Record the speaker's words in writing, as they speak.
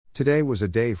Today was a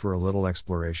day for a little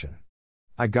exploration.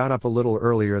 I got up a little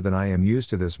earlier than I am used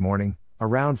to this morning,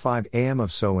 around 5 a.m. or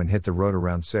so, and hit the road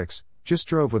around 6, just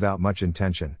drove without much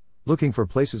intention, looking for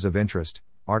places of interest,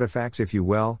 artifacts if you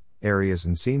will, areas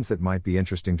and scenes that might be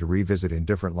interesting to revisit in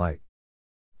different light.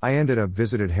 I ended up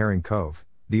visited Herring Cove.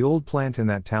 The old plant in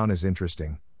that town is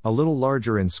interesting, a little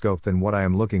larger in scope than what I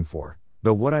am looking for,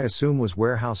 though what I assume was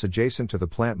warehouse adjacent to the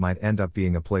plant might end up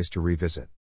being a place to revisit.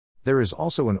 There is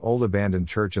also an old abandoned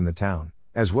church in the town,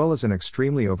 as well as an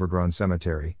extremely overgrown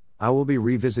cemetery. I will be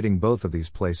revisiting both of these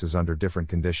places under different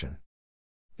condition.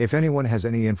 If anyone has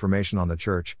any information on the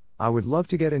church, I would love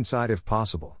to get inside if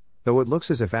possible, though it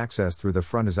looks as if access through the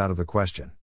front is out of the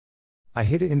question. I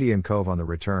hit Indian Cove on the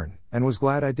return, and was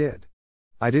glad I did.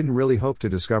 I didn't really hope to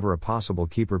discover a possible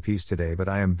keeper piece today, but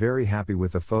I am very happy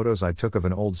with the photos I took of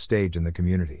an old stage in the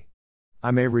community. I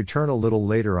may return a little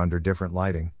later under different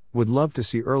lighting, would love to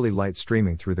see early light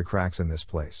streaming through the cracks in this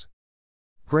place.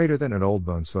 Greater than an Old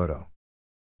Bones photo.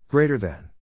 Greater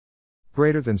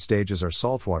than stages are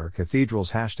saltwater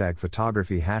cathedrals.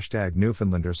 #photography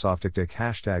 #Newfoundlander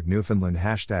softictic #Newfoundland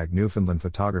 #Newfoundland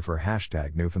photographer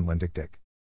 #Newfoundlandic.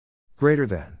 Greater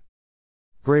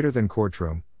than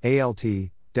courtroom, alt,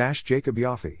 Jacob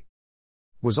Yoffe.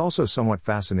 Was also somewhat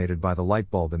fascinated by the light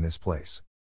bulb in this place.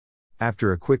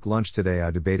 After a quick lunch today, I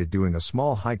debated doing a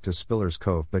small hike to Spiller's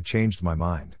Cove but changed my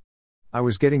mind. I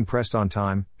was getting pressed on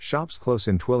time, shops close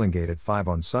in Twillingate at 5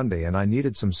 on Sunday, and I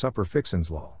needed some supper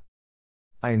fixins lol.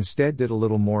 I instead did a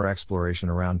little more exploration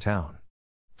around town.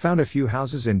 Found a few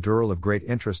houses in Durrell of great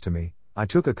interest to me. I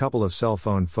took a couple of cell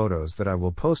phone photos that I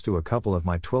will post to a couple of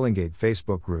my Twillingate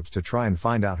Facebook groups to try and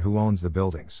find out who owns the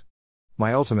buildings.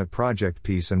 My ultimate project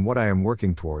piece and what I am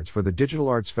working towards for the Digital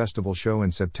Arts Festival show in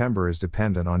September is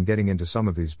dependent on getting into some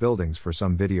of these buildings for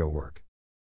some video work.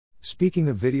 Speaking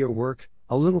of video work,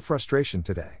 a little frustration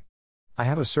today. I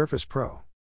have a Surface Pro.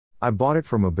 I bought it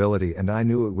for mobility and I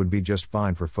knew it would be just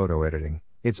fine for photo editing.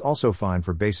 It's also fine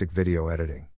for basic video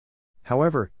editing.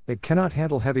 However, it cannot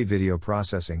handle heavy video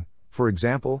processing, for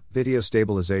example, video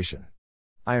stabilization.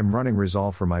 I am running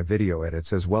Resolve for my video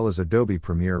edits as well as Adobe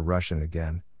Premiere Rush, and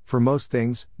again, for most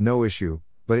things, no issue,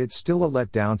 but it's still a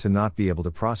letdown to not be able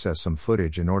to process some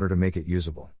footage in order to make it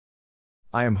usable.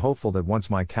 I am hopeful that once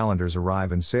my calendars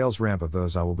arrive and sales ramp of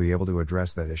those, I will be able to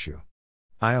address that issue.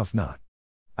 If not,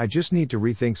 I just need to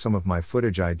rethink some of my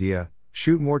footage idea,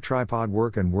 shoot more tripod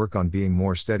work and work on being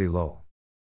more steady lol.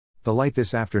 The light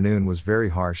this afternoon was very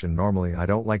harsh and normally I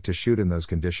don't like to shoot in those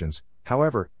conditions.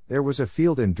 However, there was a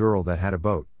field in Durrell that had a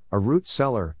boat, a root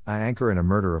cellar, an anchor and a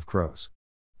murder of crows.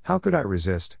 How could I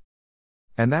resist?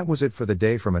 And that was it for the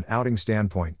day from an outing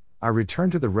standpoint. I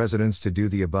returned to the residence to do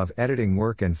the above editing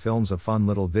work and films a fun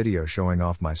little video showing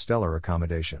off my stellar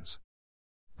accommodations.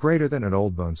 Greater than an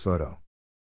Old Bones photo.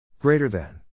 Greater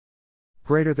than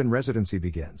residency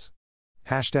begins.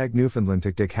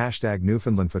 #Newfoundlandic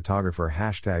 #Newfoundland photographer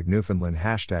 #Newfoundland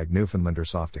 #Newfoundlander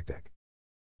softictic.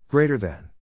 Greater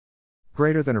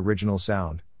than original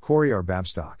sound, Corey R.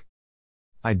 Babstock.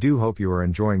 I do hope you are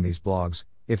enjoying these blogs.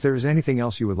 If there is anything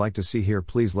else you would like to see here,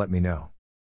 please let me know.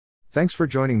 Thanks for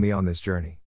joining me on this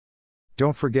journey.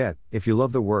 Don't forget, if you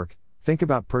love the work, think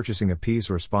about purchasing a piece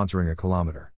or sponsoring a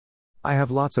kilometer. I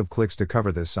have lots of clicks to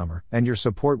cover this summer, and your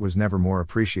support was never more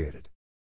appreciated.